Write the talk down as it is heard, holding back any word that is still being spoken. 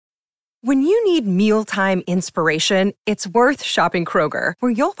When you need mealtime inspiration, it's worth shopping Kroger,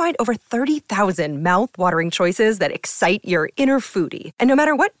 where you'll find over 30,000 mouth-watering choices that excite your inner foodie. And no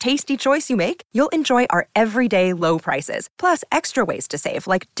matter what tasty choice you make, you'll enjoy our everyday low prices, plus extra ways to save,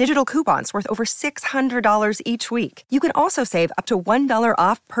 like digital coupons worth over $600 each week. You can also save up to $1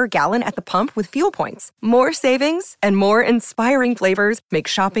 off per gallon at the pump with fuel points. More savings and more inspiring flavors make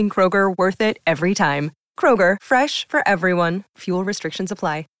shopping Kroger worth it every time. Kroger, fresh for everyone. Fuel restrictions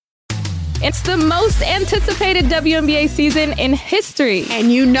apply. It's the most anticipated WNBA season in history.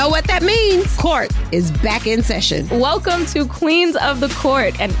 And you know what that means. Court is back in session. Welcome to Queens of the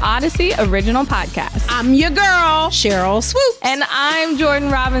Court, an Odyssey original podcast. I'm your girl, Cheryl Swoop. And I'm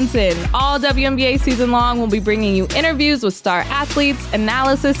Jordan Robinson. All WNBA season long, we'll be bringing you interviews with star athletes,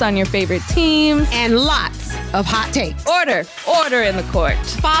 analysis on your favorite teams, and lots of hot takes. Order in the court.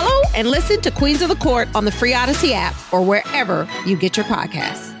 Follow and listen to Queens of the Court on the free Odyssey app or wherever you get your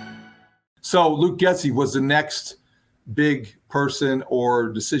podcasts. So Luke Getsy was the next big person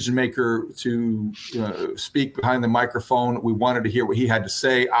or decision maker to speak behind the microphone. We wanted to hear what he had to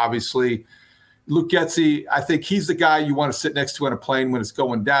say. Obviously, Luke Getsy, I think he's the guy you want to sit next to on a plane when it's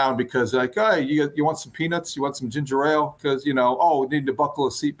going down because, like, hey, you want some peanuts? You want some ginger ale? Because, we need to buckle a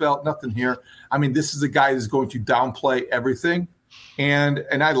seatbelt. Nothing here. I mean, this is the guy that's going to downplay everything. And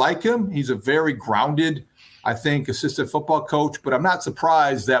I like him. He's a very grounded, I think, assistant football coach, but I'm not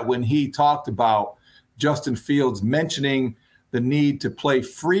surprised that when he talked about Justin Fields mentioning the need to play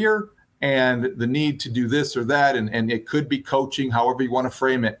freer and the need to do this or that, and it could be coaching, however you want to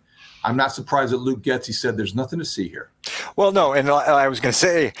frame it, I'm not surprised that Luke Getsy said there's nothing to see here. Well, no, and I was going to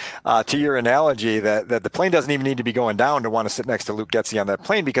say to your analogy that the plane doesn't even need to be going down to want to sit next to Luke Getsy on that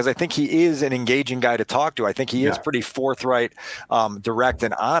plane because I think he is an engaging guy to talk to. I think he is pretty forthright, direct,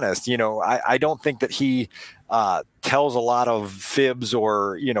 and honest. I don't think that he tells a lot of fibs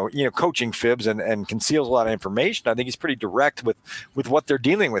or coaching fibs and conceals a lot of information. I think he's pretty direct with what they're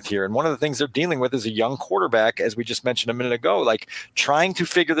dealing with here. And one of the things they're dealing with is a young quarterback, as we just mentioned a minute ago, like trying to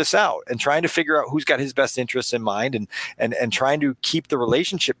figure this out and trying to figure out who's got his best interests in mind and trying to keep the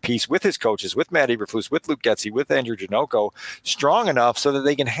relationship piece with his coaches, with Matt Eberflus, with Luke Getsy, with Andrew Janocko strong enough so that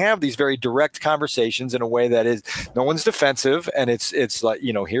they can have these very direct conversations in a way that is no one's defensive and it's like,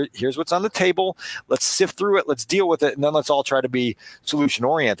 here's what's on the table. Let's sift through it. Let's deal with it. And then let's all try to be solution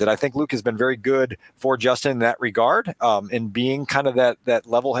oriented. I think Luke has been very good for Justin in that regard, in being kind of that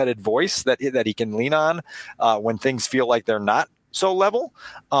level-headed voice that he can lean on when things feel like they're not so level.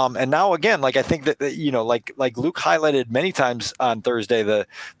 And now again, like I think that like Luke highlighted many times on Thursday, the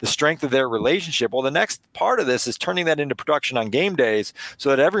strength of their relationship. Well, the next part of this is turning that into production on game days so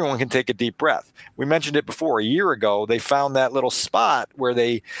that everyone can take a deep breath. We mentioned it before. A year ago, they found that little spot where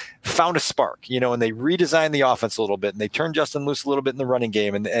they found a spark, and they redesigned the offense a little bit and they turned Justin loose a little bit in the running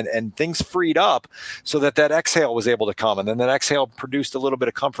game and things freed up so that exhale was able to come. And then that exhale produced a little bit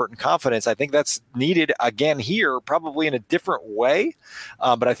of comfort and confidence. I think that's needed again here, probably in a different way.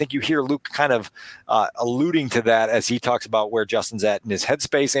 But I think you hear Luke kind of alluding to that as he talks about where Justin's at in his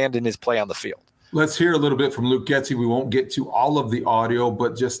headspace and in his play on the field. Let's hear a little bit from Luke Getsy. We won't get to all of the audio,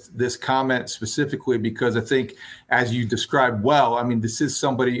 but just this comment specifically, because I think as you described well, I mean, this is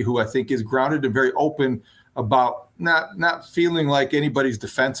somebody who I think is grounded and very open about not feeling like anybody's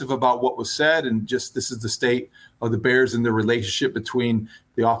defensive about what was said. And just this is the state of the Bears and the relationship between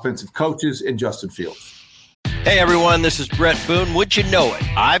the offensive coaches and Justin Fields. Hey everyone, this is Brett Boone. Would you know it?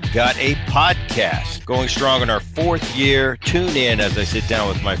 I've got a podcast going strong in our 4th year. Tune in as I sit down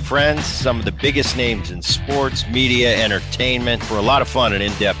with my friends, some of the biggest names in sports, media, entertainment, for a lot of fun and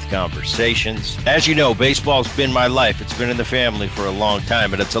in-depth conversations. As you know, baseball's been my life. It's been in the family for a long time,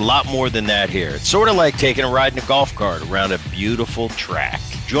 but it's a lot more than that here. It's sort of like taking a ride in a golf cart around a beautiful track.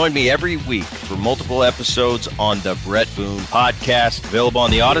 Join me every week for multiple episodes on the Brett Boone Podcast, available on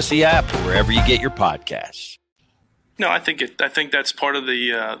the Odyssey app or wherever you get your podcasts. No, I think that's part of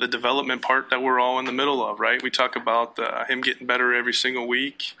the development part that we're all in the middle of, right? We talk about him getting better every single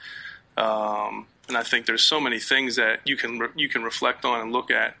week, and I think there's so many things that you can reflect on and look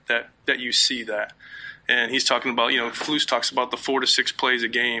at that you see that. And he's talking about, Flus talks about the 4 to 6 plays a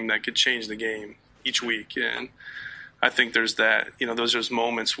game that could change the game each week, and I think there's that, those are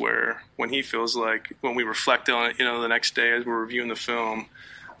moments where when he feels like when we reflect on it, the next day as we're reviewing the film,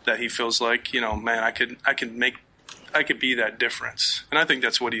 that he feels like, man, I could be that difference. And I think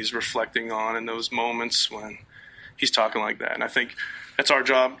that's what he's reflecting on in those moments when he's talking like that. And I think that's our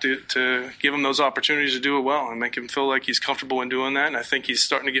job to give him those opportunities to do it well and make him feel like he's comfortable in doing that. And I think he's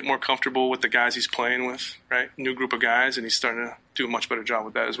starting to get more comfortable with the guys he's playing with, right? New group of guys, and he's starting to do a much better job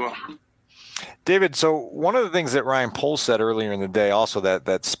with that as well. David, so one of the things that Ryan Poles said earlier in the day also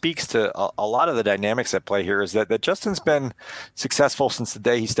that speaks to a lot of the dynamics at play here is that Justin's been successful since the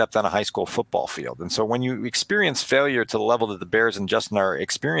day he stepped on a high school football field. And so when you experience failure to the level that the Bears and Justin are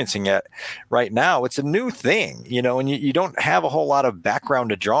experiencing it right now, it's a new thing, and you don't have a whole lot of background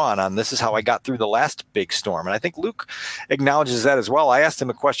to draw on this is how I got through the last big storm. And I think Luke acknowledges that as well. I asked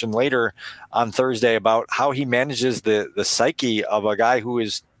him a question later on Thursday about how he manages the psyche of a guy who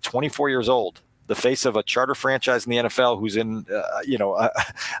is 24 years old, the face of a charter franchise in the NFL, who's in,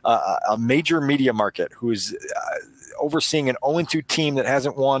 a major media market, who's overseeing an 0-2 team that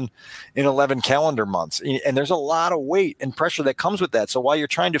hasn't won in 11 calendar months. And there's a lot of weight and pressure that comes with that. So while you're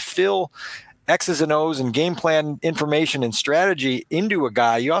trying to fill X's and O's and game plan information and strategy into a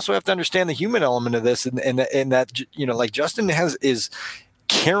guy, you also have to understand the human element of this. And that, like Justin is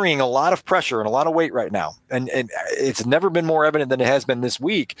carrying a lot of pressure and a lot of weight right now. And it's never been more evident than it has been this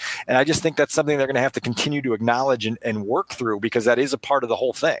week. And I just think that's something they're going to have to continue to acknowledge and work through, because that is a part of the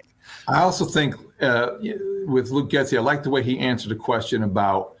whole thing. I also think with Luke Getsy, I like the way he answered a question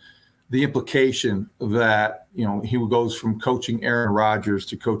about the implication that, he goes from coaching Aaron Rodgers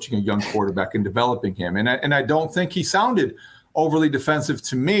to coaching a young quarterback and developing him. And I don't think he sounded overly defensive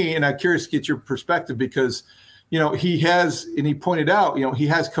to me. And I'm curious to get your perspective, because he has, and he pointed out, he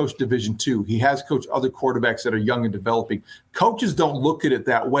has coached Division II. He has coached other quarterbacks that are young and developing. Coaches don't look at it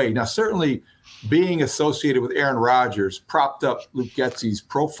that way. Now, certainly being associated with Aaron Rodgers propped up Luke Getsy's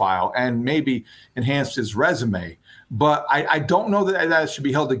profile and maybe enhanced his resume. But I don't know that should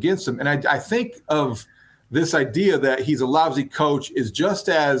be held against him. And I think of this idea that he's a lousy coach is just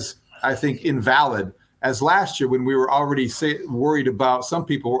as, I think, invalid as last year, when we were already worried about, some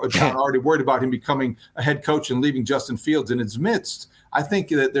people were already worried about him becoming a head coach and leaving Justin Fields in his midst. I think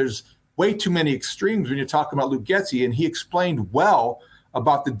that there's way too many extremes when you're talking about Luke Getsy, and he explained well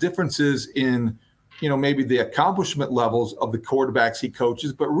about the differences in, maybe the accomplishment levels of the quarterbacks he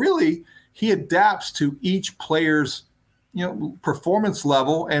coaches, but really he adapts to each player's, performance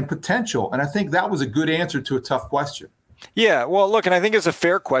level and potential. And I think that was a good answer to a tough question. Yeah, well, look, and I think it's a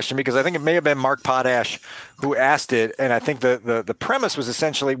fair question, because I think it may have been Mark Potash who asked it, and I think the premise was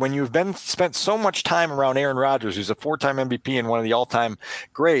essentially, when you've spent so much time around Aaron Rodgers, who's a 4-time MVP and one of the all-time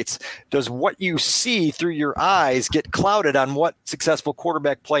greats, does what you see through your eyes get clouded on what successful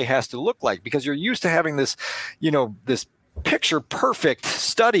quarterback play has to look like? Because you're used to having this, this picture perfect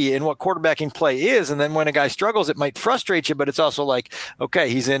study in what quarterbacking play is, and then when a guy struggles, it might frustrate you, but it's also like, okay,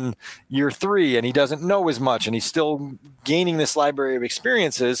 he's in year 3 and he doesn't know as much and he's still gaining this library of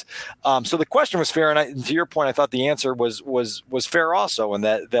experiences. So the question was fair, and to your point, I thought the answer was fair also, and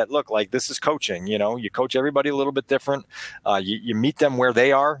that look, like, this is coaching. You coach everybody a little bit different. You meet them where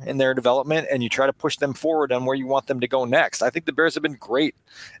they are in their development, and you try to push them forward on where you want them to go next. I think the Bears have been great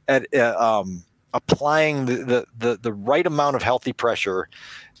at applying the right amount of healthy pressure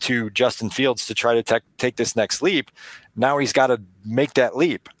to Justin Fields to try to take this next leap. Now he's got to make that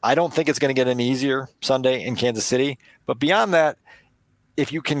leap. I don't think it's going to get any easier Sunday in Kansas City. But beyond that,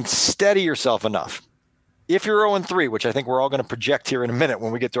 if you can steady yourself enough, if you're 0-3, which I think we're all going to project here in a minute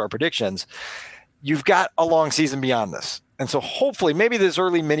when we get to our predictions, you've got a long season beyond this. And so hopefully maybe this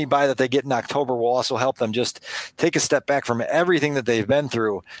early mini bye that they get in October will also help them just take a step back from everything that they've been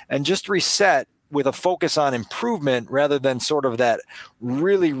through and just reset with a focus on improvement, rather than sort of that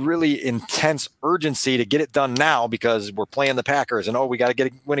really, really intense urgency to get it done now because we're playing the Packers and, we got to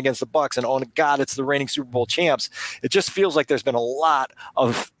get a win against the Bucs, and, oh God, it's the reigning Super Bowl champs. It just feels like there's been a lot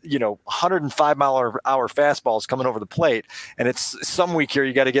of, 105-mile-per-hour fastballs coming over the plate. And it's some week here,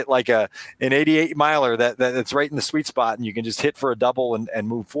 you got to get like an 88-miler that's right in the sweet spot, and you can just hit for a double and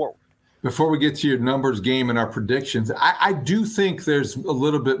move forward. Before we get to your numbers game and our predictions, I do think there's a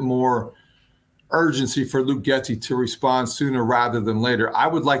little bit more urgency for Luke Getsy to respond sooner rather than later. I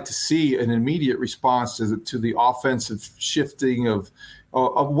would like to see an immediate response to the offensive shifting of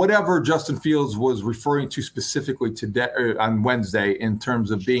whatever Justin Fields was referring to specifically today on Wednesday, in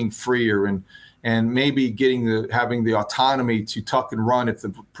terms of being freer and maybe having the autonomy to tuck and run if the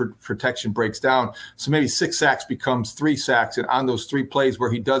protection breaks down. So maybe 6 sacks becomes 3 sacks, and on those 3 plays where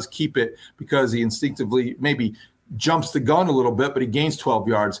he does keep it because he instinctively maybe jumps the gun a little bit, but he gains 12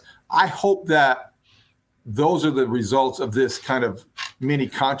 yards. I hope that those are the results of this kind of mini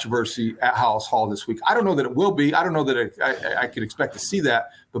controversy at House Hall this week. I don't know that it will be. I don't know that I could expect to see that,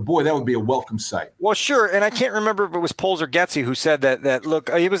 But boy, that would be a welcome sight. Well, sure. And I can't remember if it was Poles or Getsy who said that look,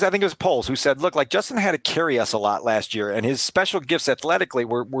 I think it was Poles who said, look, like Justin had to carry us a lot last year, and his special gifts athletically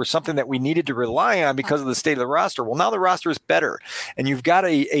were something that we needed to rely on because of the state of the roster. Well, now the roster is better, and you've got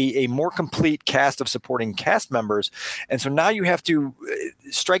a more complete cast of supporting cast members. And so now you have to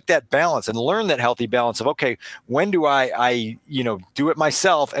strike that balance and learn that healthy balance of, okay, when do I do it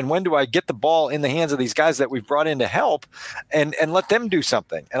myself, and when do I get the ball in the hands of these guys that we've brought in to help and let them do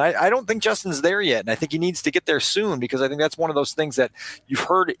something. And I don't think Justin's there yet, and I think he needs to get there soon, because I think that's one of those things that you've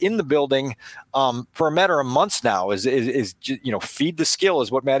heard in the building for a matter of months now is feed the skill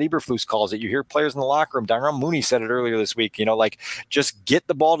is what Matt Eberflus calls it. You hear players in the locker room. Tyrone Mooney said it earlier this week, like just get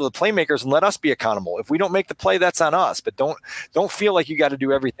the ball to the playmakers and let us be accountable. If we don't make the play, that's on us, but don't feel like you got to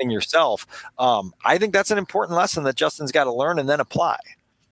do everything yourself. I think that's an important lesson that Justin's got to learn and then apply.